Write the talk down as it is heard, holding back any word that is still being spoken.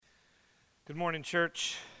Good morning,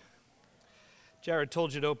 church. Jared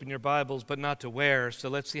told you to open your Bibles, but not to where, so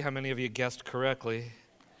let's see how many of you guessed correctly.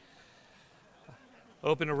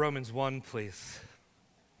 Open to Romans 1, please.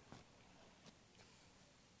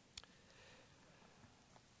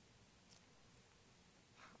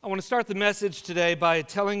 I want to start the message today by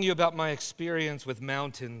telling you about my experience with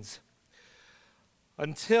mountains.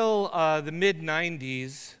 Until the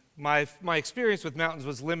mid-90s, my experience with mountains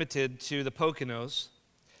was limited to the Poconos.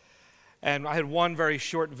 And I had one very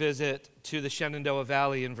short visit to the Shenandoah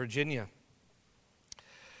Valley in Virginia.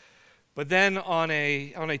 But then on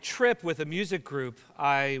a trip with a music group,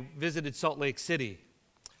 I visited Salt Lake City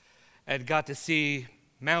and got to see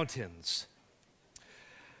mountains.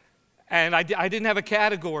 And I didn't have a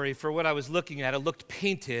category for what I was looking at. It looked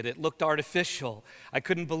painted. It looked artificial. I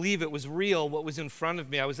couldn't believe it was real, what was in front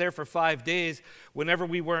of me. I was there for 5 days. Whenever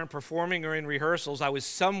we weren't performing or in rehearsals, I was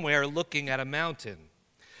somewhere looking at a mountain,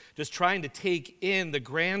 just trying to take in the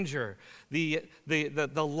grandeur, the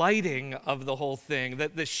lighting of the whole thing.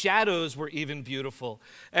 The shadows were even beautiful.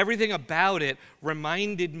 Everything about it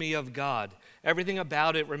reminded me of God. Everything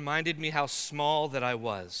about it reminded me how small that I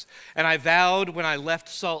was. And I vowed when I left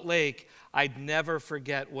Salt Lake, I'd never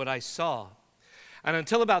forget what I saw. And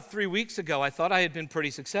until about 3 weeks ago, I thought I had been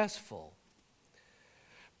pretty successful.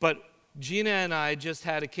 But Gina and I just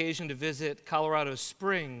had occasion to visit Colorado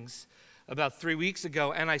Springs about 3 weeks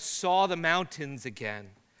ago, and I saw the mountains again.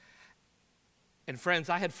 And friends,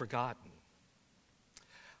 I had forgotten.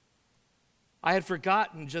 I had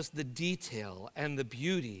forgotten just the detail and the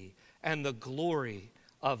beauty and the glory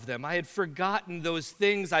of them. I had forgotten those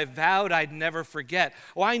things I vowed I'd never forget.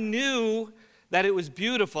 Oh, I knew that it was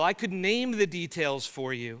beautiful. I could name the details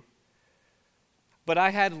for you. But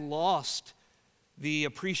I had lost the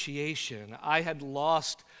appreciation. I had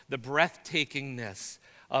lost the breathtakingness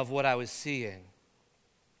of what I was seeing.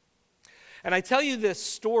 And I tell you this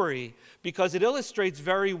story because it illustrates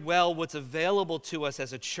very well what's available to us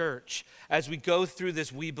as a church as we go through this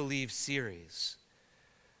We Believe series.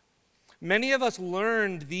 Many of us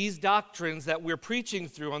learned these doctrines that we're preaching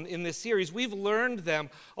through in this series. We've learned them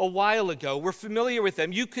a while ago. We're familiar with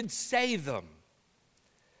them. You could say them.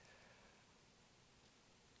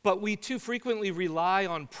 But we too frequently rely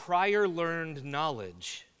on prior learned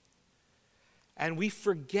knowledge. And we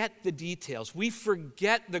forget the details. We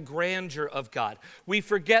forget the grandeur of God. We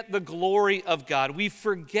forget the glory of God. We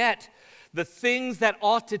forget the things that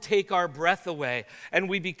ought to take our breath away, and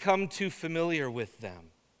we become too familiar with them.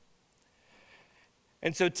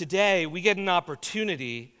 And so today, we get an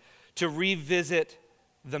opportunity to revisit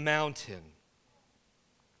the mountain.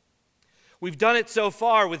 We've done it so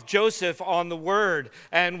far with Joseph on the Word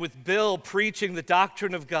and with Bill preaching the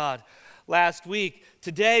doctrine of God last week.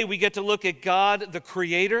 Today, we get to look at God, the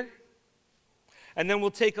Creator, and then we'll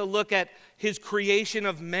take a look at His creation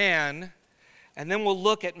of man, and then we'll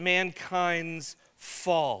look at mankind's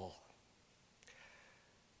fall.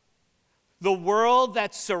 The world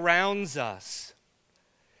that surrounds us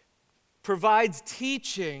provides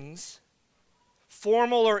teachings,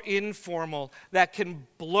 formal or informal, that can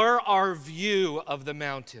blur our view of the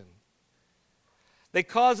mountain. They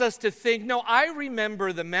cause us to think, no, I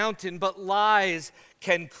remember the mountain, but lies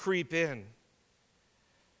can creep in.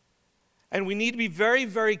 And we need to be very,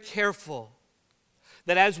 very careful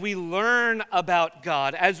that as we learn about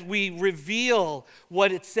God, as we reveal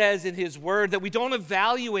what it says in His Word, that we don't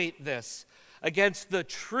evaluate this against the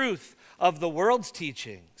truth of the world's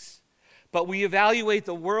teachings, but we evaluate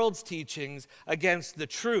the world's teachings against the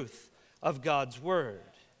truth of God's Word.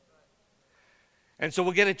 And so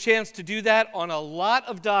we'll get a chance to do that on a lot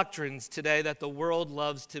of doctrines today that the world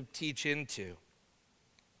loves to teach into.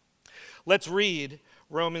 Let's read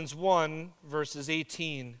Romans 1, verses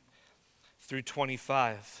 18 through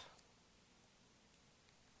 25.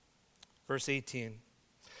 Verse 18.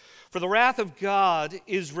 For the wrath of God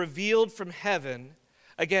is revealed from heaven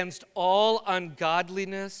against all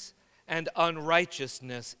ungodliness and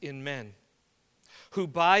unrighteousness in men, who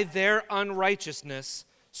by their unrighteousness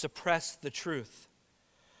suppress the truth.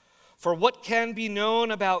 For what can be known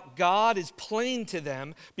about God is plain to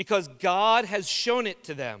them, because God has shown it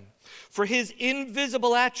to them. For His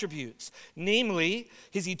invisible attributes, namely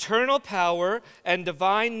His eternal power and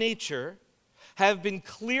divine nature, have been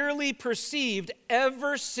clearly perceived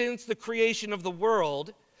ever since the creation of the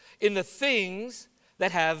world in the things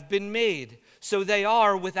that have been made, so they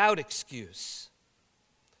are without excuse.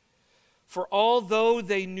 For although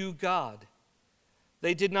they knew God,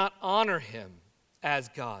 they did not honor Him as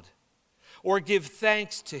God or give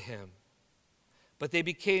thanks to Him, but they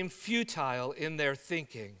became futile in their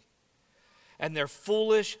thinking, and their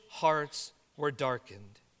foolish hearts were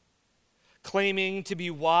darkened. Claiming to be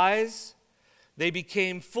wise, they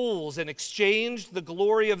became fools and exchanged the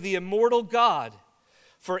glory of the immortal God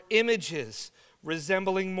for images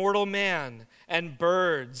resembling mortal man and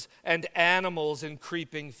birds and animals and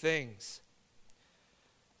creeping things.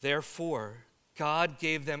 Therefore, God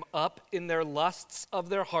gave them up in their lusts of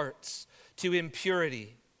their hearts to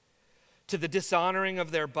impurity, to the dishonoring of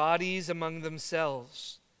their bodies among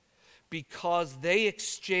themselves, because they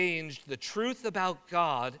exchanged the truth about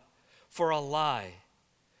God for a lie,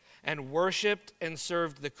 and worshiped and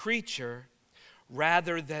served the creature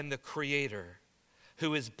rather than the Creator,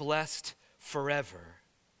 who is blessed forever.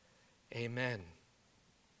 Amen.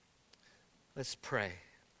 Let's pray.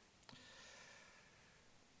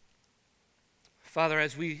 Father,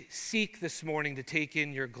 as we seek this morning to take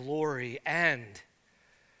in your glory and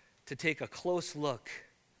to take a close look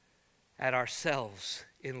at ourselves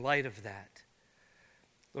in light of that,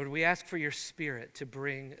 Lord, we ask for your Spirit to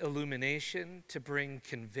bring illumination, to bring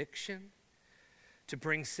conviction, to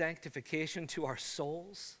bring sanctification to our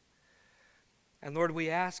souls. And Lord, we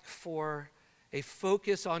ask for a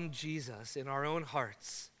focus on Jesus in our own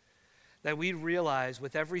hearts, that we realize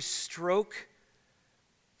with every stroke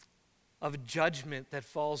of judgment that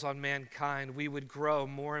falls on mankind, we would grow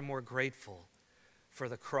more and more grateful for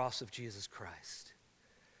the cross of Jesus Christ.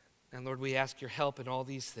 And Lord, we ask your help in all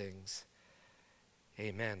these things.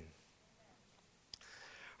 Amen.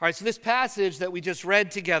 All right, so this passage that we just read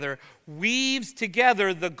together weaves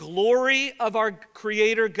together the glory of our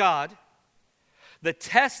Creator God, the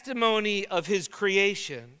testimony of his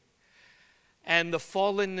creation, and the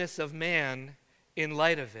fallenness of man in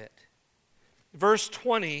light of it. Verse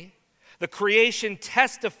 20, the creation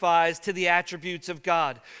testifies to the attributes of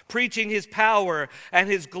God, preaching his power and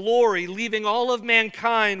his glory, leaving all of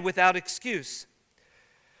mankind without excuse.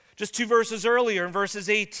 Just 2 verses earlier, in verses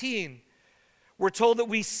 18, we're told that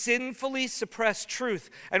we sinfully suppress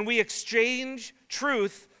truth and we exchange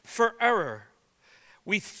truth for error.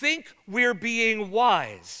 We think we're being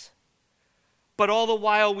wise, but all the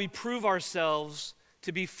while we prove ourselves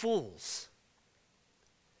to be fools.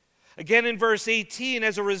 Again, in verse 18,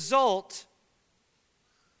 as a result,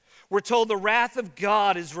 we're told the wrath of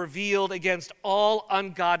God is revealed against all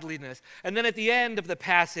ungodliness. And then at the end of the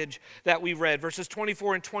passage that we read, verses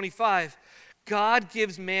 24 and 25, God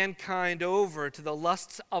gives mankind over to the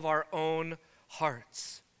lusts of our own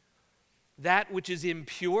hearts. That which is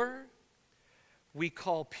impure, we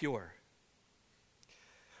call pure.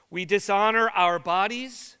 We dishonor our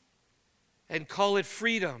bodies and call it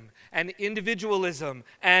freedom and individualism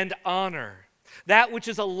and honor. That which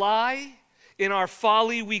is a lie, in our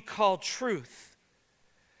folly we call truth.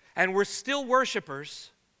 And we're still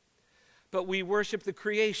worshipers, but we worship the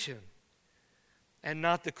creation and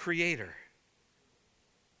not the Creator.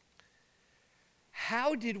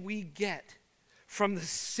 How did we get from the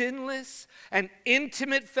sinless and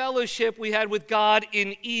intimate fellowship we had with God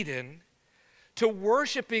in Eden to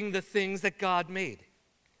worshiping the things that God made?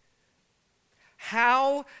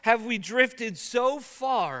 How have we drifted so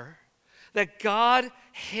far that God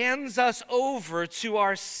hands us over to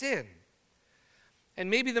our sin? And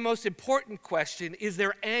maybe the most important question, is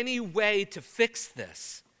there any way to fix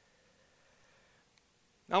this?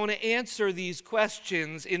 I want to answer these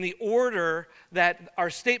questions in the order that our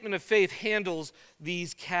statement of faith handles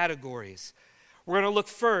these categories. We're going to look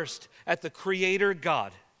first at the Creator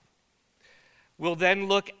God. We'll then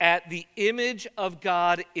look at the image of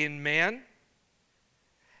God in man,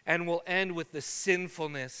 and we'll end with the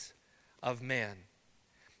sinfulness of man.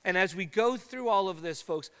 And as we go through all of this,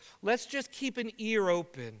 folks, let's just keep an ear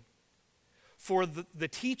open for the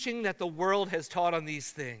teaching that the world has taught on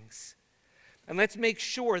these things. And let's make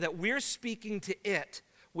sure that we're speaking to it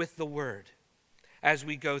with the Word as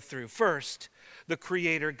we go through. First, the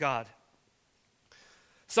Creator God.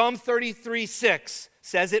 Psalm 33:6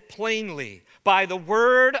 says it plainly. By the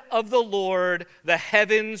word of the Lord the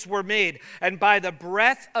heavens were made, and by the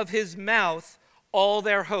breath of his mouth all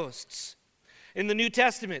their hosts. In the New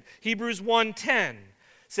Testament, Hebrews 1:10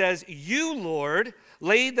 says, You, Lord,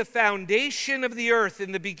 laid the foundation of the earth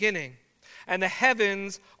in the beginning, and the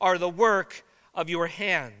heavens are the work of your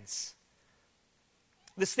hands.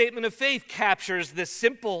 The statement of faith captures this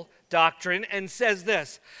simple doctrine and says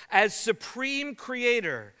this: as supreme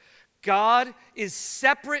creator, God is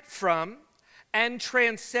separate from and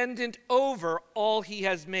transcendent over all he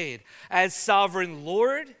has made. As sovereign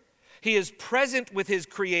Lord, he is present with his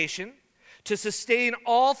creation to sustain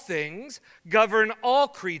all things, govern all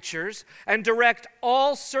creatures, and direct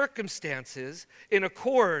all circumstances in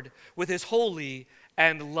accord with his holy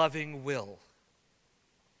and loving will.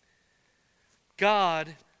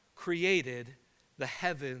 God created the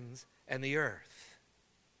heavens and the earth.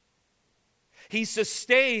 He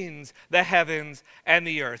sustains the heavens and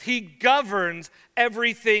the earth. He governs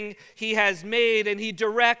everything he has made, and he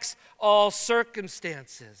directs all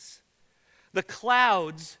circumstances. The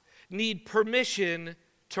clouds need permission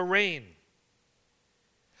to rain.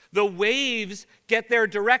 The waves get their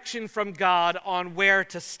direction from God on where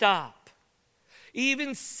to stop.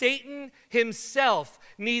 Even Satan himself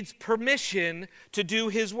needs permission to do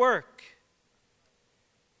his work.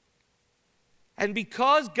 And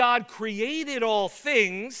because God created all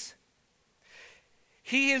things,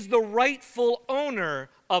 he is the rightful owner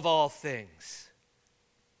of all things.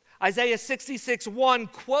 Isaiah 66:1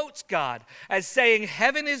 quotes God as saying,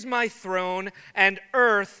 "Heaven is my throne and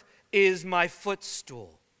earth is my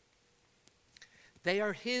footstool." They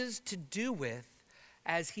are his to do with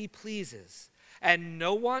as he pleases, and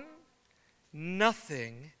no one,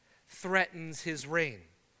 nothing threatens his reign.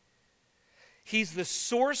 He's the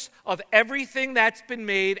source of everything that's been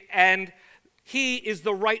made, and he is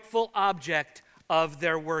the rightful object of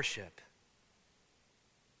their worship.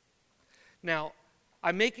 Now,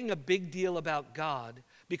 I'm making a big deal about God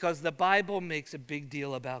because the Bible makes a big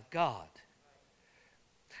deal about God.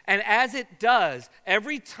 And as it does,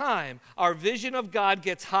 every time our vision of God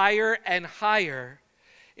gets higher and higher,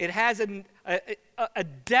 it has a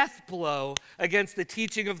death blow against the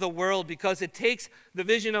teaching of the world, because it takes the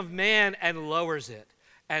vision of man and lowers it,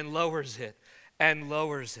 and lowers it, and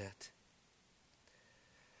lowers it.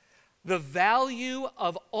 The value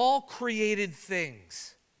of all created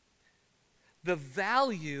things, the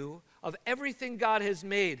value of everything God has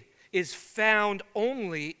made, is found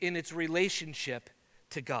only in its relationship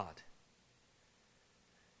to God.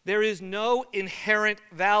 There is no inherent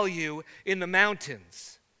value in the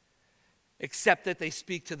mountains, except that they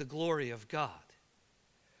speak to the glory of God.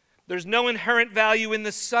 There's no inherent value in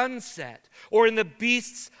the sunset, or in the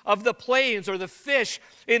beasts of the plains, or the fish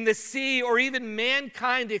in the sea, or even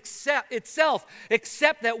mankind itself,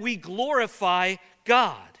 except that we glorify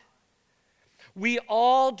God. We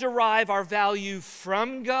all derive our value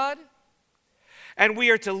from God, and we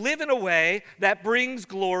are to live in a way that brings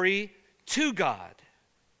glory to God.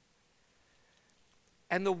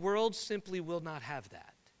 And the world simply will not have that.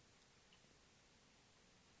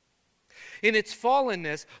 In its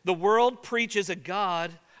fallenness, the world preaches a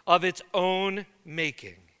God of its own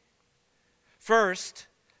making. First,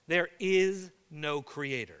 there is no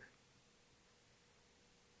creator.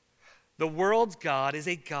 The world's God is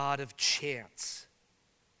a God of chance.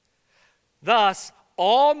 Thus,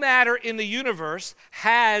 all matter in the universe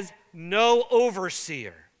has no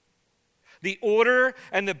overseer. The order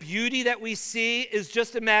and the beauty that we see is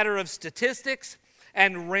just a matter of statistics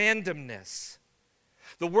and randomness.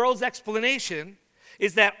 The world's explanation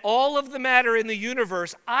is that all of the matter in the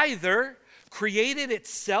universe either created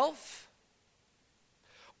itself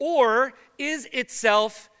or is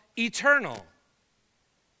itself eternal.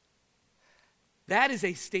 That is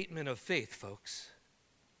a statement of faith, folks.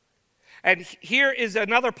 And here is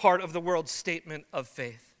another part of the world's statement of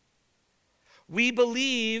faith. We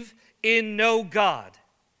believe in no God.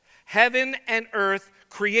 Heaven and earth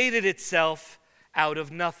created itself out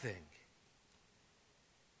of nothing.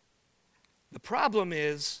 The problem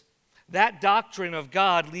is that doctrine of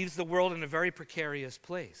God leaves the world in a very precarious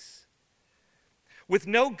place. With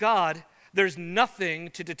no God, there's nothing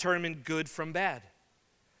to determine good from bad,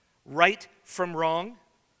 right from wrong,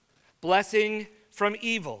 blessing from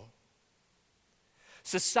evil.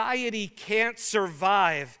 Society can't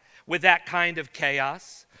survive with that kind of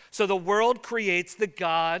chaos, so the world creates the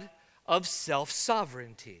God of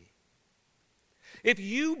self-sovereignty. If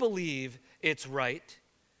you believe it's right,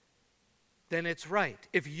 then it's right.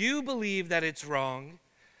 If you believe that it's wrong,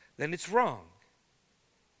 then it's wrong.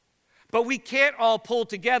 But we can't all pull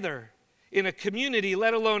together in a community,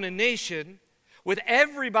 let alone a nation, with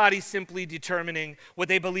everybody simply determining what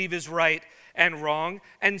they believe is right and wrong.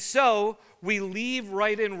 And so we leave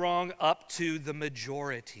right and wrong up to the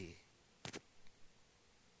majority.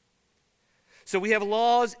 So we have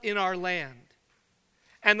laws in our land,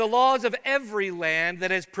 and the laws of every land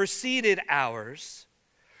that has preceded ours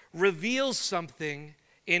reveals something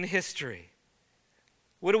in history.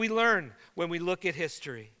 What do we learn when we look at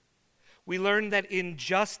history? We learn that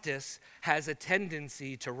injustice has a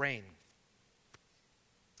tendency to reign.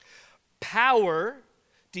 Power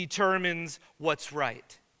determines what's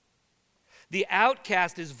right. The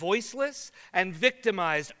outcast is voiceless and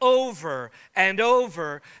victimized over and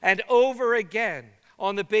over and over again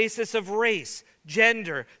on the basis of race,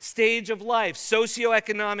 gender, stage of life,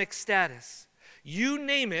 socioeconomic status. You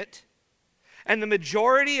name it, and the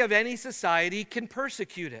majority of any society can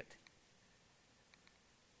persecute it.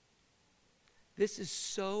 This is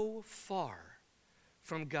so far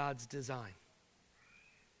from God's design.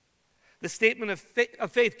 The statement of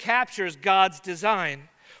faith captures God's design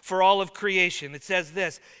for all of creation. It says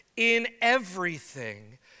this: in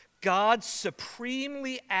everything, God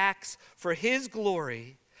supremely acts for his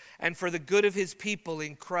glory and for the good of his people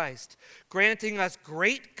in Christ, granting us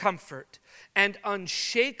great comfort and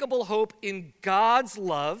unshakable hope in God's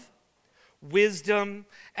love, wisdom,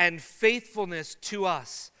 and faithfulness to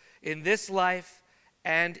us in this life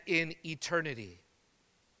and in eternity.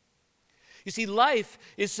 You see, life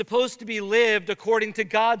is supposed to be lived according to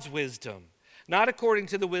God's wisdom, not according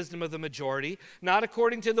to the wisdom of the majority, not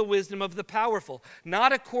according to the wisdom of the powerful,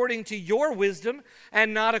 not according to your wisdom,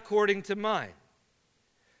 and not according to mine.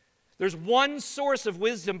 There's one source of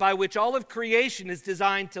wisdom by which all of creation is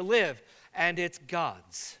designed to live, and it's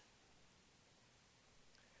God's.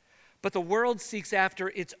 But the world seeks after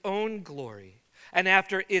its own glory and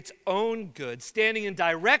after its own good, standing in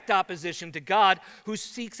direct opposition to God, who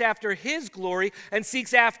seeks after his glory and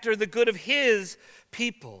seeks after the good of his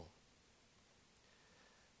people.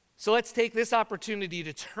 So let's take this opportunity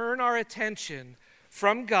to turn our attention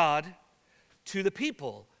from God to the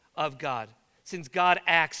people of God, since God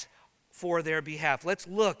acts for their behalf. Let's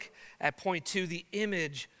look at point 2, the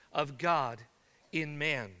image of God in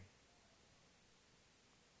man.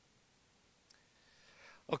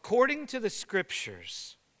 According to the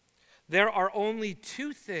scriptures, there are only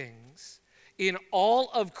 2 things in all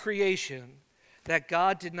of creation that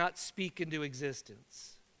God did not speak into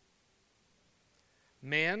existence: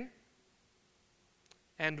 man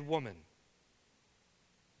and woman.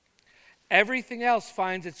 Everything else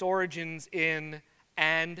finds its origins in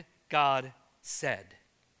 "and God said."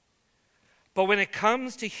 But when it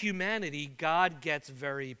comes to humanity, God gets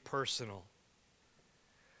very personal.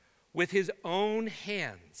 With his own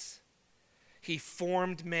hands, he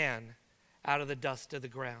formed man out of the dust of the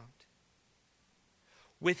ground.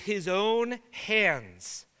 With his own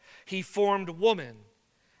hands, he formed woman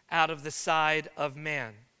out of the side of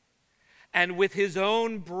man. And with his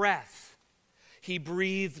own breath, he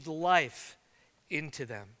breathed life into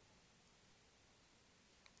them.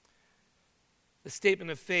 The statement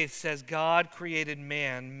of faith says God created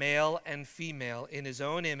man, male and female, in his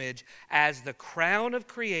own image as the crown of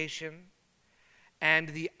creation and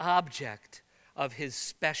the object of his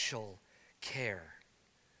special care.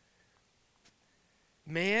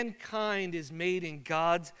 Mankind is made in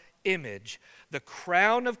God's image, the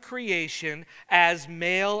crown of creation, as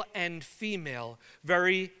male and female,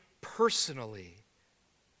 very personally.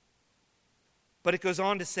 But it goes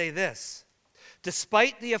on to say this: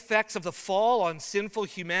 despite the effects of the fall on sinful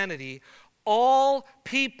humanity, all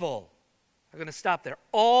people, I'm going to stop there,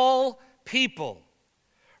 all people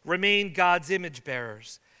remain God's image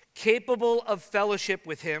bearers, capable of fellowship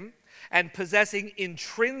with him and possessing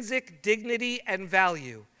intrinsic dignity and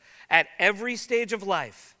value at every stage of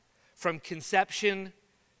life, from conception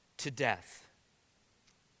to death.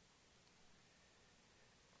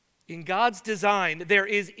 In God's design, there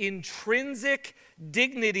is intrinsic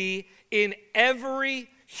dignity in every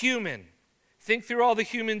human. Think through all the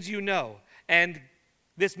humans you know, and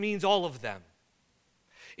this means all of them.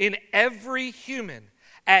 In every human,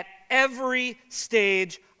 at every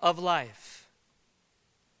stage of life.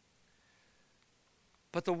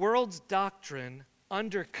 But the world's doctrine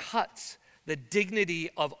undercuts the dignity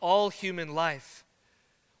of all human life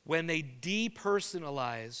when they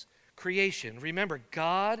depersonalize creation. Remember,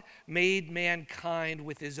 God made mankind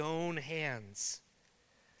with his own hands.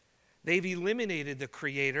 They've eliminated the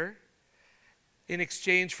creator in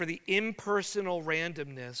exchange for the impersonal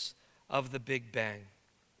randomness of the Big Bang.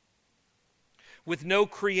 With no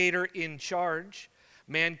creator in charge,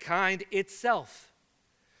 mankind itself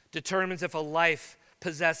determines if a life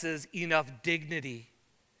possesses enough dignity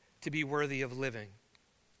to be worthy of living.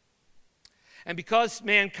 And because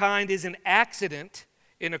mankind is an accident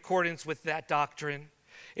in accordance with that doctrine,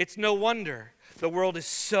 it's no wonder the world is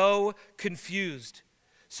so confused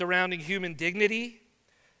surrounding human dignity,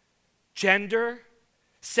 gender,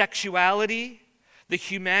 sexuality, the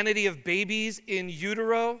humanity of babies in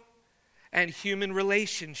utero, and human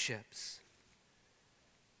relationships.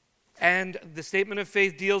 And the statement of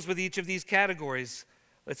faith deals with each of these categories.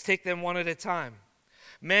 Let's take them one at a time.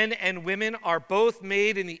 Men and women are both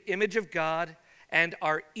made in the image of God and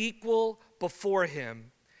are equal before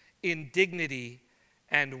him in dignity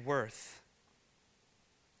and worth.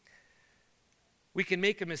 We can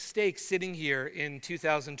make a mistake sitting here in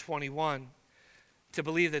 2021 to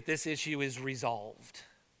believe that this issue is resolved.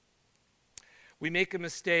 We make a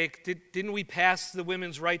mistake. Didn't we pass the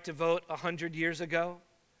women's right to vote 100 years ago?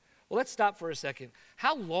 Well, let's stop for a second.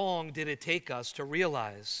 How long did it take us to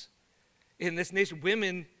realize in this nation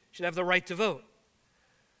women should have the right to vote?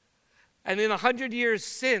 And in 100 years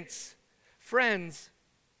since, friends,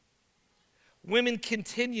 women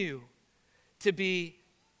continue to be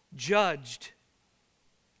judged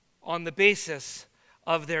on the basis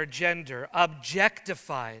of their gender,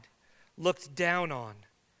 objectified, looked down on.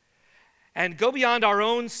 And go beyond our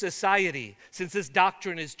own society, since this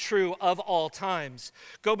doctrine is true of all times.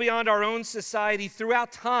 Go beyond our own society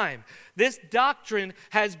throughout time. This doctrine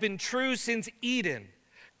has been true since Eden.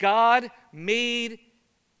 God made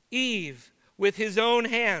Eve with his own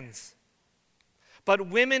hands. But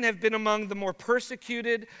women have been among the more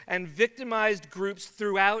persecuted and victimized groups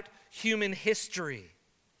throughout human history.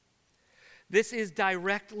 This is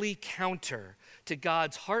directly counter to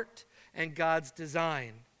God's heart and God's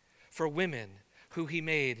design for women who he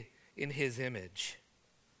made in his image.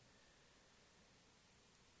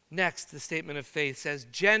 Next, the statement of faith says,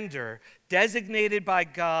 gender designated by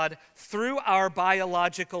God through our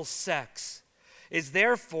biological sex is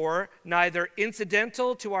therefore neither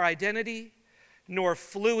incidental to our identity nor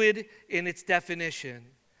fluid in its definition,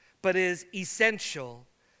 but is essential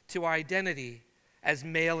to our identity as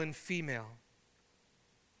male and female.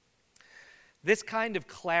 This kind of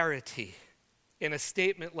clarity in a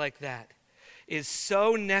statement like that is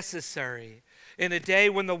so necessary in a day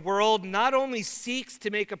when the world not only seeks to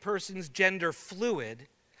make a person's gender fluid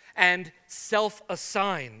and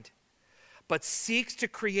self-assigned, but seeks to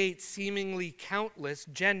create seemingly countless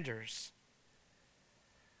genders.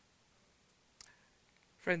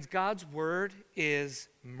 Friends, God's word is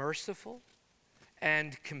merciful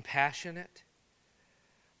and compassionate,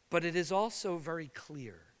 but it is also very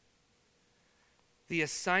clear. The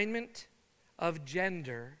assignment of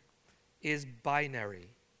gender is binary,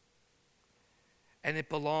 and it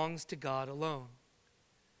belongs to God alone.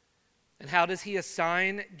 And how does he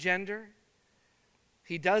assign gender?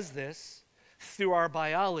 He does this through our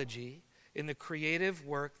biology in the creative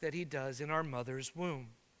work that he does in our mother's womb.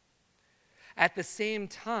 At the same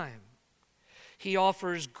time, he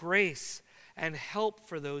offers grace and help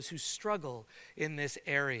for those who struggle in this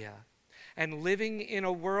area. And living in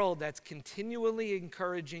a world that's continually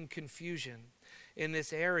encouraging confusion in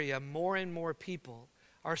this area, more and more people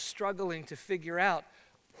are struggling to figure out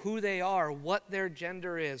who they are, what their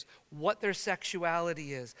gender is, what their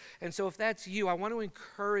sexuality is. And so if that's you, I want to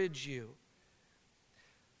encourage you.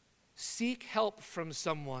 Seek help from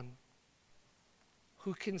someone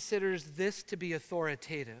who considers this to be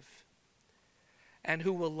authoritative and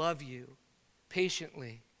who will love you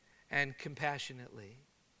patiently and compassionately.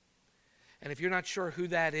 And if you're not sure who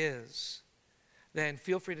that is, then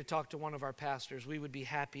feel free to talk to one of our pastors. We would be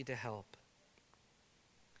happy to help.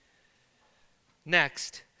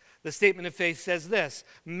 Next, the statement of faith says this: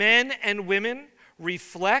 men and women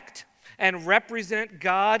reflect and represent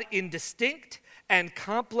God in distinct and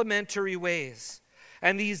complementary ways.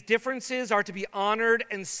 And these differences are to be honored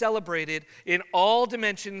and celebrated in all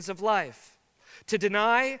dimensions of life. To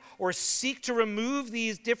deny or seek to remove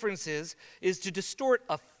these differences is to distort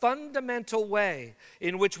a fundamental way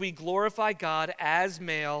in which we glorify God as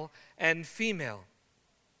male and female.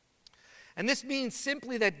 And this means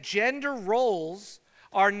simply that gender roles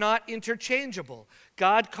are not interchangeable.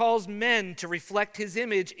 God calls men to reflect his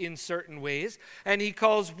image in certain ways, and he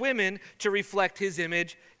calls women to reflect his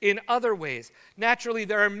image in other ways. Naturally,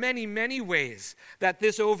 there are many, many ways that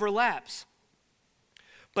this overlaps.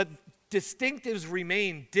 But distinctives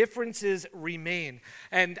remain, differences remain.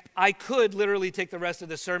 And I could literally take the rest of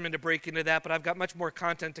the sermon to break into that, but I've got much more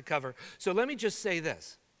content to cover. So let me just say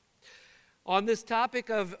this. On this topic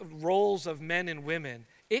of roles of men and women,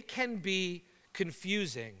 it can be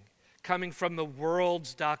confusing coming from the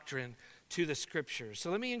world's doctrine to the scriptures.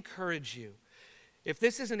 So let me encourage you. If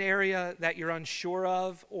this is an area that you're unsure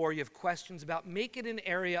of or you have questions about, make it an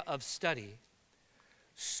area of study.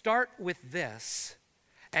 Start with this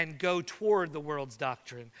and go toward the world's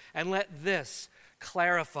doctrine, and let this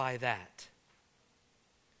clarify that.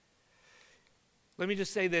 Let me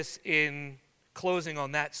just say this in closing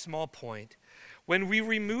on that small point. When we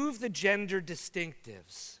remove the gender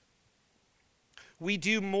distinctives, we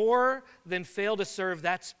do more than fail to serve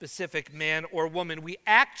that specific man or woman. We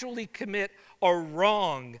actually commit a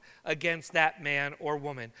wrong against that man or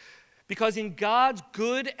woman. Because in God's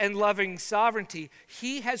good and loving sovereignty,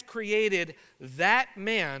 he has created that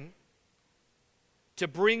man to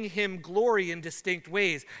bring him glory in distinct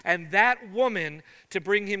ways, and that woman to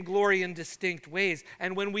bring him glory in distinct ways.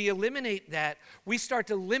 And when we eliminate that, we start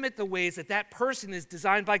to limit the ways that that person is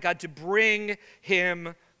designed by God to bring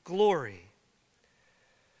him glory.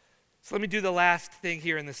 So let me do the last thing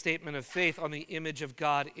here in the statement of faith on the image of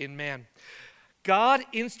God in man. God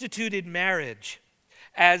instituted marriage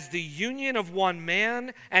as the union of one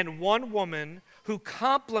man and one woman who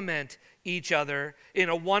complement each other in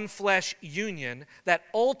a one flesh union that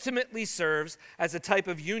ultimately serves as a type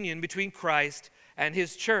of union between Christ and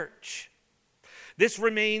his church. This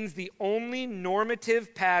remains the only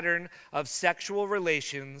normative pattern of sexual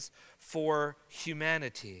relations for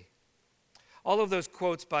humanity. All of those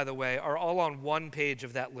quotes, by the way, are all on one page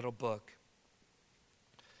of that little book.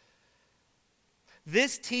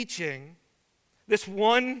 This teaching,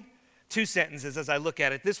 two sentences as I look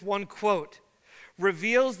at it, this one quote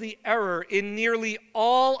reveals the error in nearly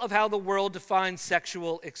all of how the world defines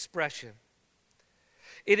sexual expression.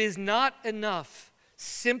 It is not enough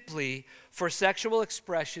simply for sexual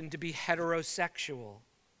expression to be heterosexual.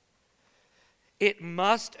 It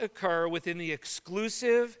must occur within the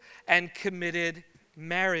exclusive and committed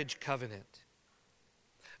marriage covenant.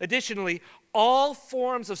 Additionally, all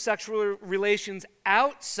forms of sexual relations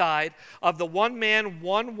outside of the one man,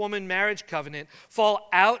 one woman marriage covenant fall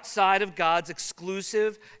outside of God's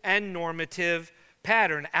exclusive and normative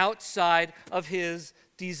pattern, outside of his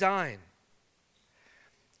design.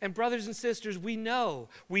 And brothers and sisters, we know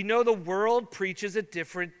the world preaches a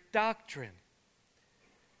different doctrine.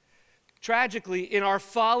 Tragically, in our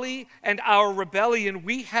folly and our rebellion,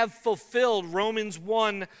 we have fulfilled Romans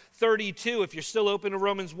 1:32. If you're still open to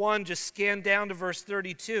Romans 1, just scan down to verse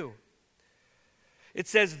 32. It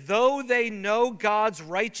says, though they know God's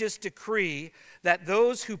righteous decree that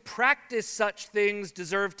those who practice such things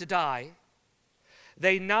deserve to die,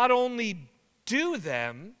 they not only do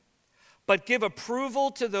them, but give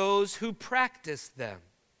approval to those who practice them.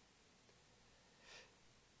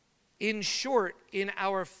 In short, in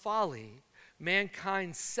our folly,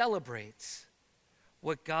 mankind celebrates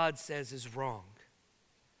what God says is wrong.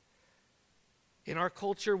 In our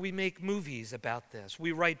culture, we make movies about this.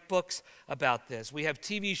 We write books about this. We have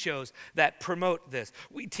TV shows that promote this.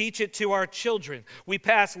 We teach it to our children. We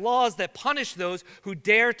pass laws that punish those who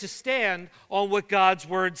dare to stand on what God's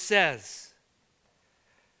word says.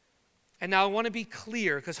 And now I want to be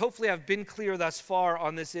clear, because hopefully I've been clear thus far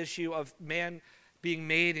on this issue of man being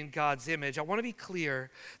made in God's image. I want to be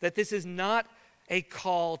clear that this is not a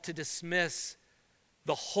call to dismiss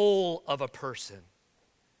the whole of a person.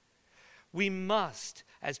 We must,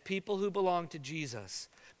 as people who belong to Jesus,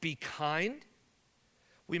 be kind.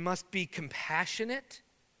 We must be compassionate.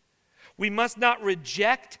 We must not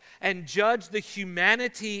reject and judge the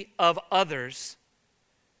humanity of others,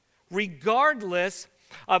 regardless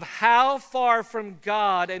of how far from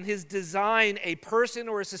God and his design a person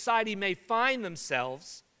or a society may find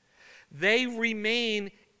themselves. They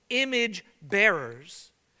remain image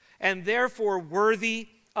bearers and therefore worthy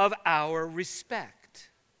of our respect.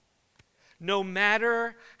 No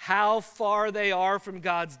matter how far they are from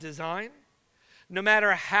God's design, no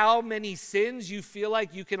matter how many sins you feel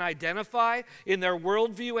like you can identify in their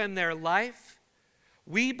worldview and their life,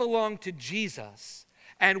 we belong to Jesus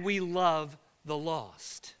and we love the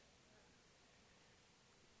lost.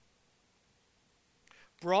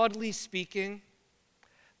 Broadly speaking,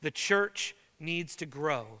 the church needs to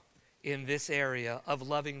grow in this area of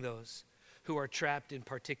loving those who are trapped in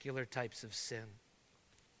particular types of sin.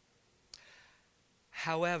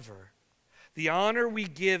 However, the honor we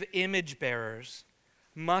give image bearers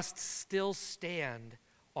must still stand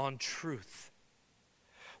on truth.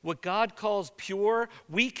 What God calls pure,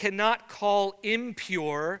 we cannot call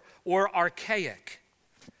impure or archaic.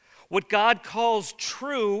 What God calls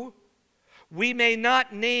true, we may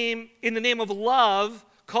not name, in the name of love,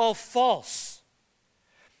 call false.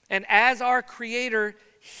 And as our Creator,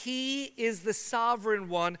 he is the sovereign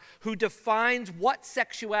one who defines what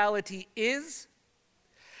sexuality is,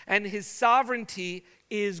 and his sovereignty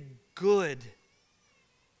is good.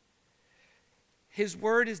 His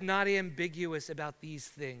word is not ambiguous about these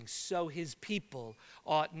things, so his people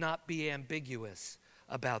ought not be ambiguous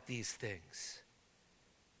about these things.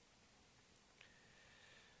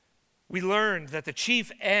 We learned that the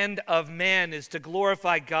chief end of man is to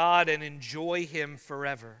glorify God and enjoy him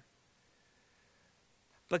forever.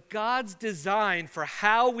 But God's design for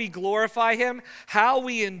how we glorify him, how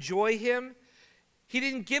we enjoy him, he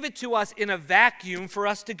didn't give it to us in a vacuum for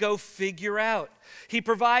us to go figure out. He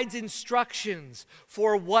provides instructions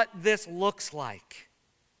for what this looks like.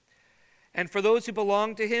 And for those who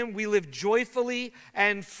belong to him, we live joyfully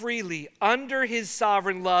and freely under his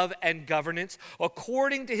sovereign love and governance,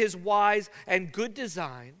 according to his wise and good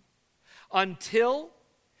design, until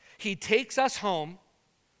he takes us home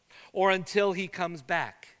or until he comes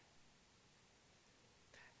back.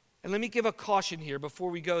 And let me give a caution here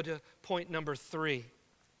before we go to point number 3.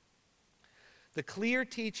 The clear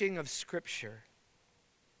teaching of Scripture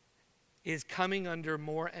is coming under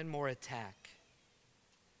more and more attack.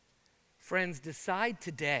 Friends, decide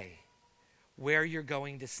today where you're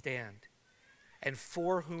going to stand and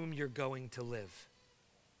for whom you're going to live.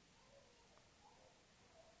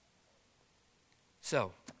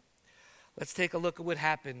 So, let's take a look at what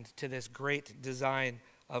happened to this great design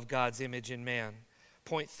of God's image in man.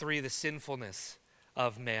 Point 3, the sinfulness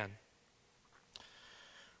of man.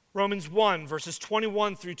 Romans 1, verses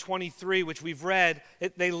 21 through 23, which we've read,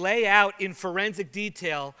 they lay out in forensic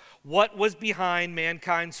detail what was behind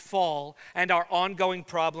mankind's fall and our ongoing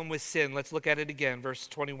problem with sin. Let's look at it again, verse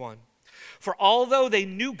 21. For although they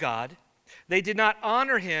knew God, they did not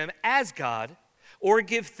honor him as God or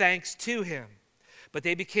give thanks to him. But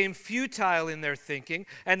they became futile in their thinking,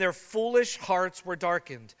 and their foolish hearts were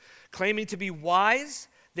darkened. Claiming to be wise,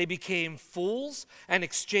 they became fools and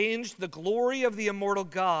exchanged the glory of the immortal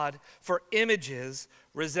God for images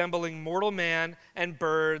resembling mortal man and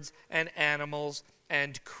birds and animals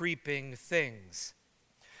and creeping things.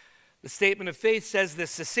 The statement of faith says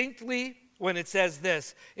this succinctly when it says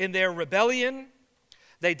this: in their rebellion,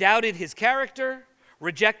 they doubted his character,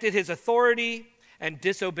 rejected his authority, and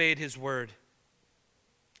disobeyed his word.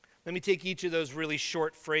 Let me take each of those really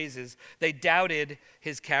short phrases. They doubted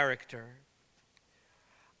his character.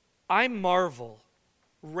 I marvel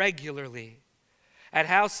regularly at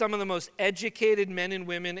how some of the most educated men and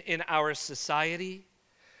women in our society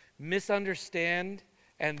misunderstand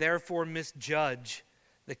and therefore misjudge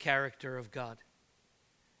the character of God.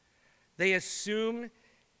 They assume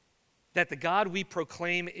that the God we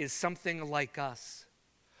proclaim is something like us,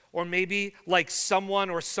 or maybe like someone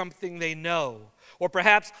or something they know, or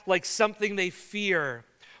perhaps like something they fear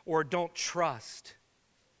or don't trust.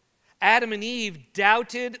 Adam and Eve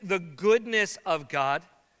doubted the goodness of God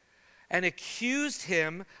and accused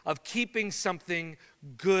him of keeping something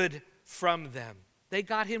good from them. They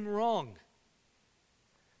got him wrong.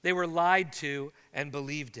 They were lied to and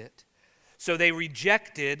believed it. So they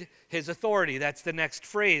rejected his authority. That's the next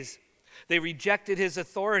phrase. They rejected his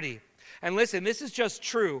authority. And listen, this is just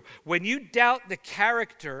true. When you doubt the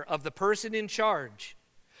character of the person in charge,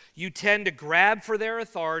 you tend to grab for their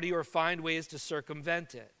authority or find ways to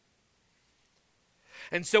circumvent it.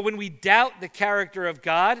 And so when we doubt the character of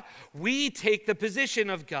God, we take the position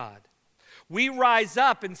of God. We rise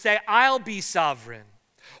up and say, I'll be sovereign.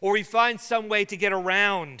 Or we find some way to get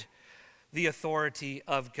around the authority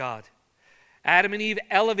of God. Adam and Eve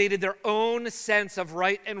elevated their own sense of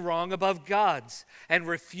right and wrong above God's and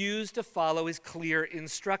refused to follow his clear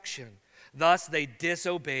instruction. Thus, they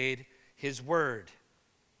disobeyed his word.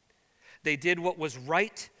 They did what was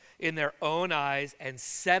right in their own eyes and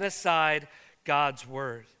set aside God's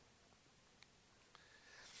word.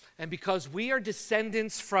 And because we are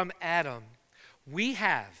descendants from Adam, we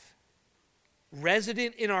have,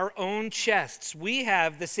 resident in our own chests, we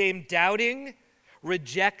have the same doubting,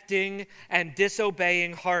 rejecting, and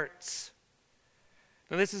disobeying hearts.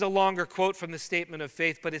 Now, this is a longer quote from the statement of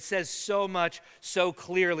faith, but it says so much so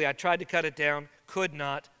clearly. I tried to cut it down, could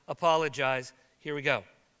not. Apologize. Here we go.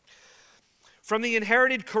 From the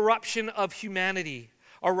inherited corruption of humanity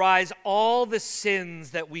arise all the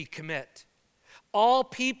sins that we commit. All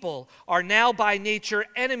people are now by nature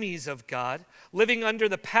enemies of God, living under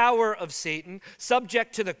the power of Satan,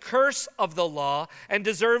 subject to the curse of the law, and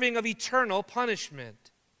deserving of eternal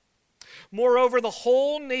punishment. Moreover, the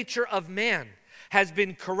whole nature of man has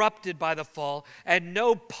been corrupted by the fall, and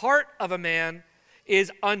no part of a man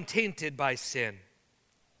is untainted by sin.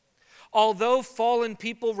 Although fallen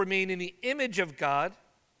people remain in the image of God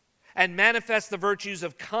and manifest the virtues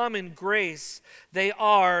of common grace, they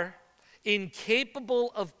are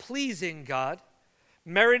incapable of pleasing God,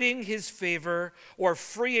 meriting his favor, or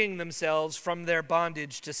freeing themselves from their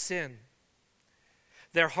bondage to sin.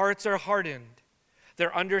 Their hearts are hardened,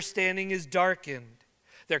 their understanding is darkened,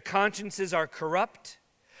 their consciences are corrupt,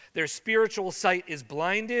 their spiritual sight is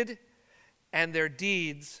blinded, and their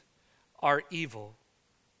deeds are evil.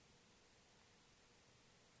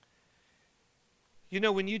 You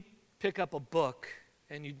know, when you pick up a book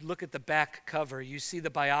and you look at the back cover, you see the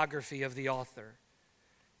biography of the author.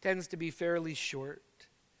 It tends to be fairly short,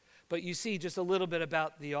 but you see just a little bit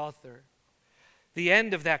about the author. The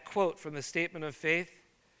end of that quote from the statement of faith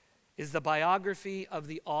is the biography of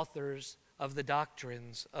the authors of the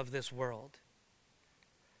doctrines of this world.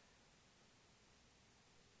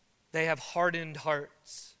 They have hardened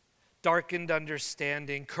hearts, darkened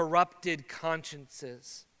understanding, corrupted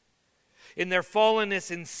consciences. In their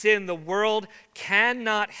fallenness in sin, the world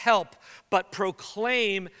cannot help but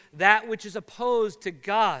proclaim that which is opposed to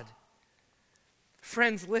God.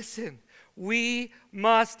 Friends, listen. We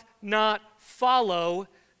must not follow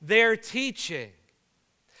their teaching.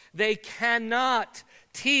 They cannot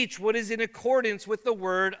teach what is in accordance with the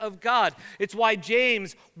Word of God. It's why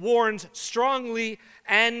James warns strongly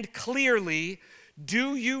and clearly,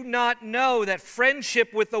 do you not know that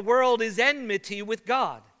friendship with the world is enmity with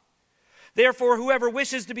God? Therefore, whoever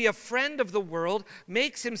wishes to be a friend of the world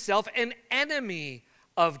makes himself an enemy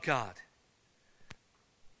of God.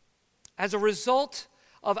 As a result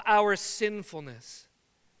of our sinfulness,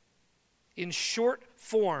 in short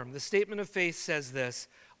form, the statement of faith says this: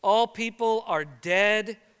 all people are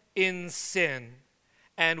dead in sin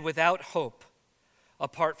and without hope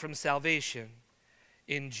apart from salvation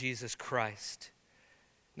in Jesus Christ.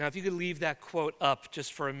 Now, if you could leave that quote up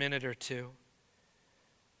just for a minute or two,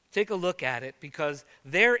 take a look at it, because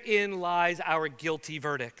therein lies our guilty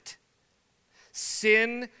verdict.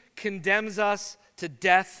 Sin condemns us to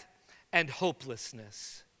death and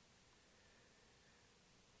hopelessness.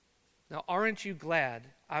 Now, aren't you glad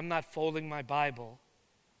I'm not folding my Bible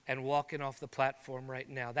and walking off the platform right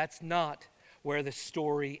now? That's not where the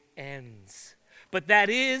story ends. But that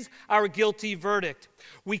is our guilty verdict.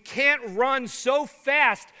 We can't run so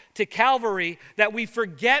fast to Calvary that we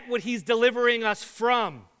forget what he's delivering us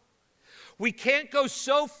from. We can't go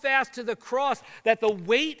so fast to the cross that the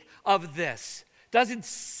weight of this doesn't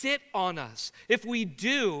sit on us. If we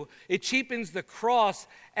do, it cheapens the cross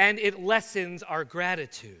and it lessens our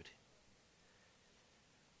gratitude.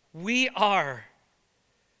 We are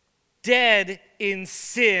dead in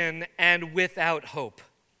sin and without hope,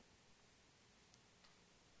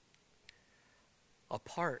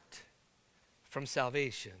 apart from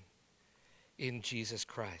salvation in Jesus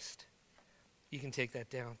Christ. You can take that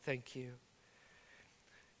down. Thank you.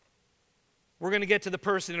 We're going to get to the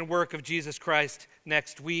person and work of Jesus Christ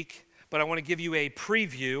next week, but I want to give you a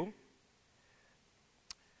preview.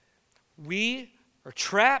 We are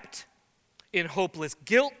trapped in hopeless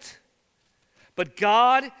guilt, but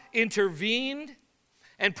God intervened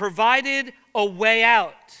and provided a way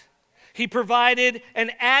out. He provided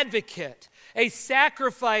an advocate, a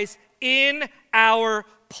sacrifice in our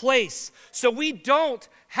place. So we don't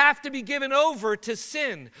have to be given over to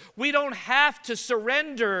sin. We don't have to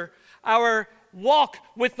surrender our walk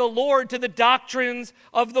with the Lord to the doctrines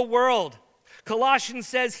of the world. Colossians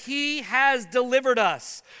says he has delivered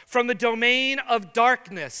us from the domain of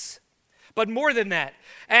darkness, but more than that,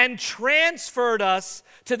 and transferred us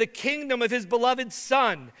to the kingdom of his beloved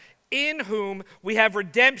Son, in whom we have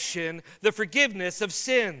redemption, the forgiveness of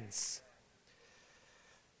sins.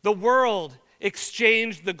 The world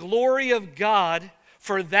exchanged the glory of God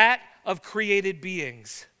for that of created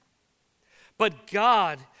beings. But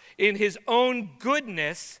God, in his own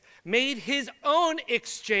goodness, made his own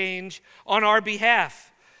exchange on our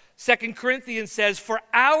behalf. 2 Corinthians says, for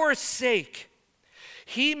our sake,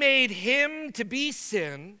 he made him to be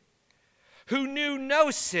sin who knew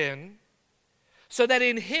no sin, so that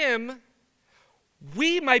in him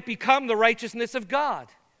we might become the righteousness of God.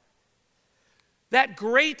 That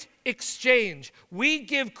great exchange. We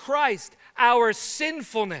give Christ our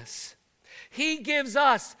sinfulness. He gives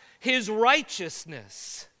us his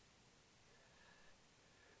righteousness.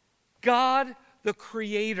 God, the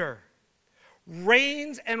Creator,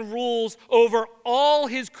 reigns and rules over all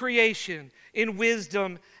his creation in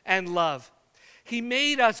wisdom and love. He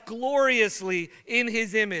made us gloriously in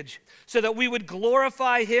his image so that we would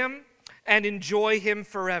glorify him and enjoy him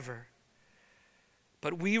forever.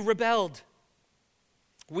 But we rebelled.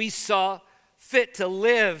 We saw fit to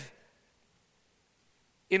live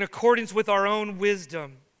in accordance with our own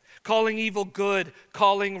wisdom, calling evil good,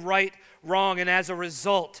 calling right wrong, and as a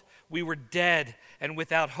result, we were dead and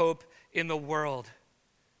without hope in the world.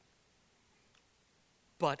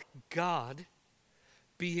 But God,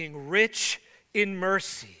 being rich in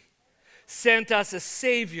mercy, sent us a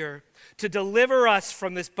Savior to deliver us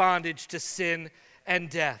from this bondage to sin and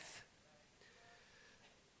death.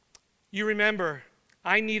 You remember,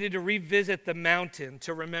 I needed to revisit the mountain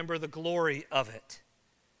to remember the glory of it,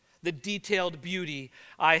 the detailed beauty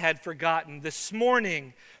I had forgotten. This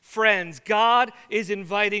morning, friends, God is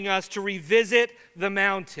inviting us to revisit the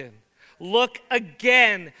mountain. Look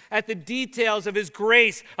again at the details of his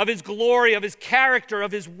grace, of his glory, of his character,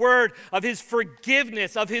 of his word, of his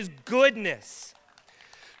forgiveness, of his goodness.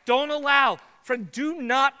 Don't allow, friend, do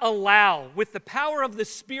not allow, with the power of the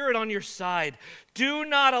Spirit on your side, do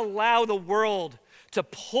not allow the world to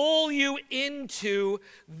pull you into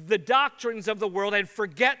the doctrines of the world and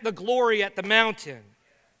forget the glory at the mountain.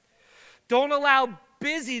 Don't allow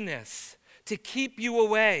busyness to keep you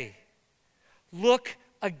away. Look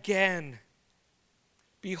again.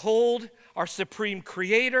 Behold our supreme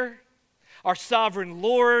Creator, our sovereign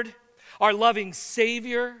Lord, our loving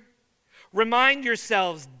Savior. Remind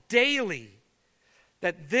yourselves daily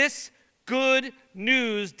that this good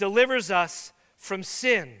news delivers us from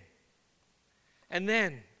sin. And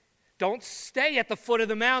then, don't stay at the foot of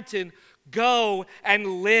the mountain. Go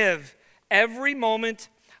and live every moment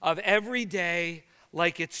of every day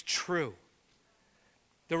like it's true.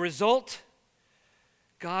 The result,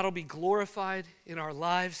 God will be glorified in our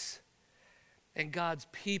lives, and God's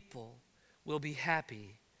people will be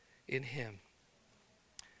happy in Him.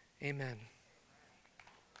 Amen.